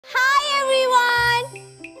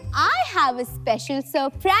have a special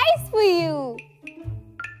surprise for you.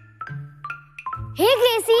 Hey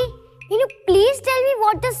Gracie, can you please tell me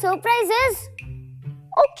what the surprise is?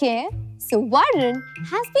 Okay, so Varun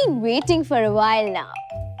has been waiting for a while now.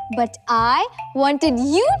 But I wanted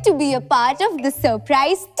you to be a part of the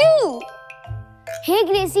surprise too. Hey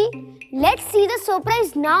Gracie, let's see the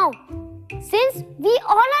surprise now, since we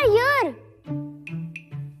all are here.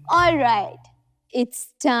 Alright,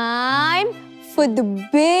 it's time for the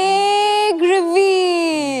big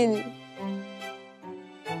reveal.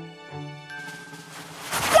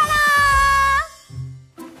 Ta-da!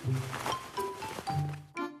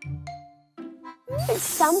 It's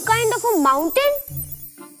some kind of a mountain.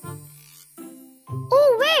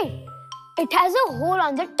 Oh wait, it has a hole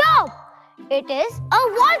on the top. It is a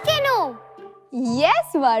volcano.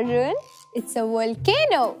 Yes, Varun, it's a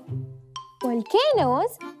volcano.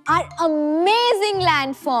 Volcanoes are amazing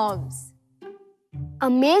landforms.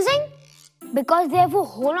 Amazing? Because they have a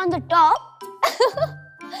hole on the top?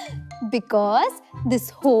 Because this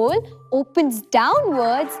hole opens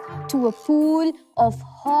downwards to a pool of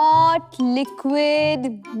hot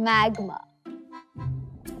liquid magma.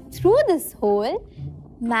 Through this hole,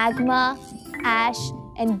 magma, ash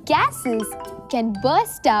and gases can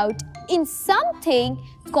burst out in something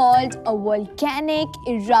called a volcanic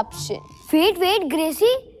eruption. Wait,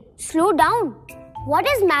 Gracie. Slow down. What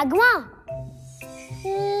is magma?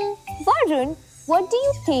 Varun, what do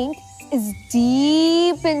you think is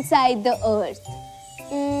deep inside the earth?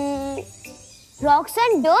 Rocks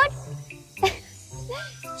and dirt?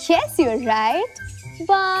 Yes, you're right.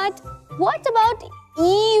 But what about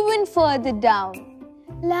even further down?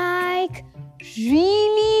 Like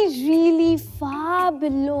really far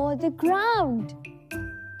below the ground?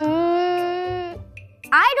 I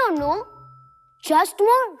don't know. Just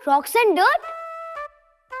more rocks and dirt?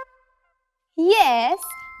 Yes,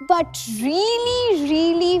 but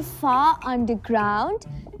really far underground,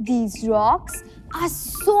 these rocks are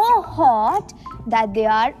so hot that they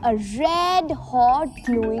are a red hot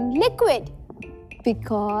glowing liquid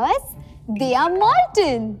because they are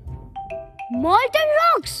molten. Molten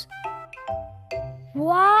rocks?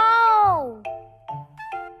 Wow!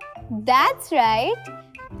 That's right.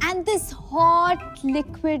 And this hot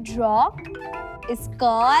liquid rock is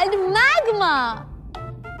called magma.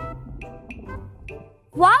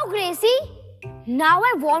 Wow, Gracie! Now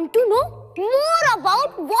I want to know more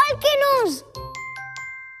about volcanoes.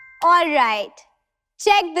 All right,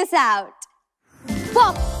 check this out.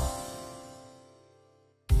 Pop!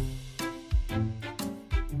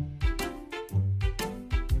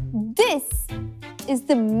 This is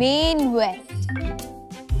the main vent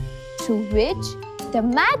through which the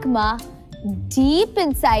magma deep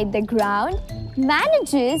inside the ground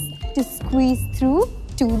manages to squeeze through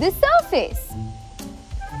to the surface.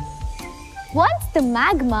 Once the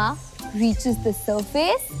magma reaches the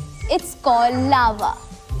surface, it's called lava.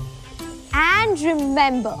 And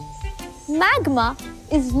remember, magma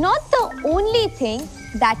is not the only thing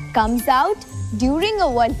that comes out during a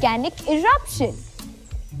volcanic eruption.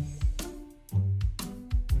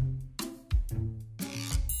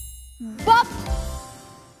 Bop!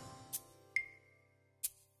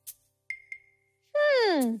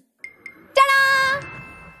 Ta-da!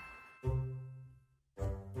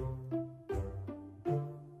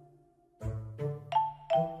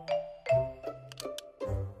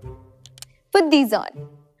 Put these on.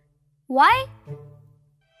 Why?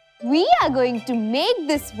 We are going to make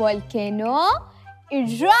this volcano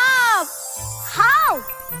erupt. How?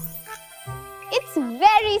 It's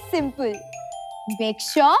very simple. Make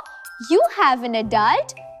sure you have an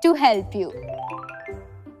adult to help you.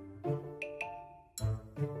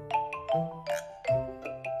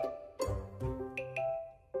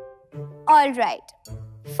 All right.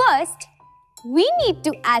 First, we need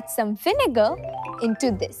to add some vinegar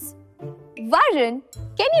into this. Varun,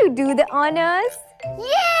 can you do the honors?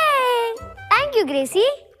 Yay! Thank you, Gracie.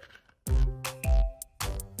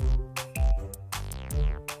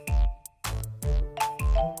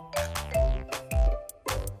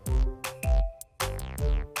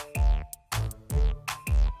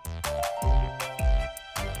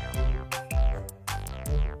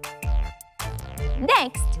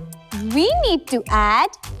 Next, we need to add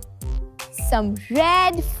some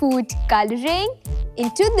red food coloring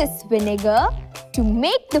into this vinegar to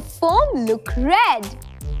make the foam look red.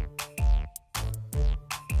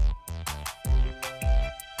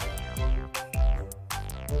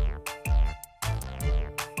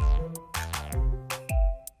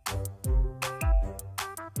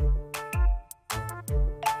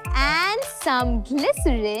 And some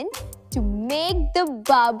glycerin to make the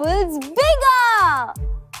bubbles bigger.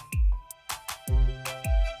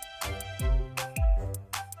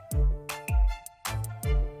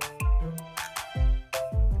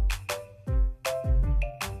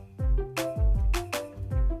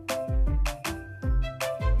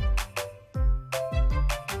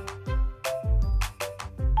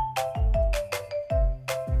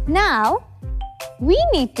 Now, we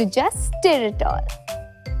need to just stir it all.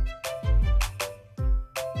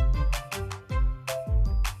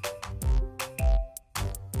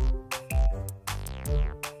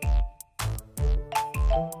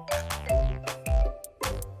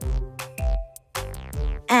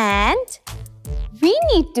 And we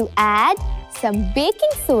need to add some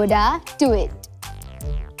baking soda to it.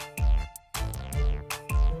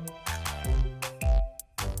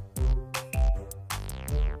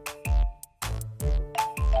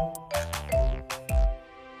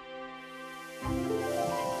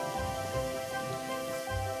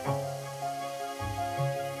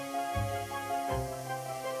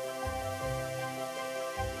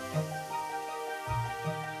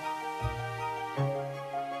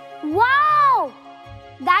 Wow!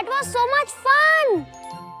 That was so much fun!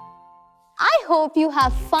 I hope you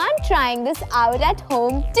have fun trying this out at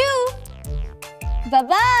home too.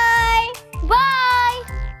 Bye-bye! Bye!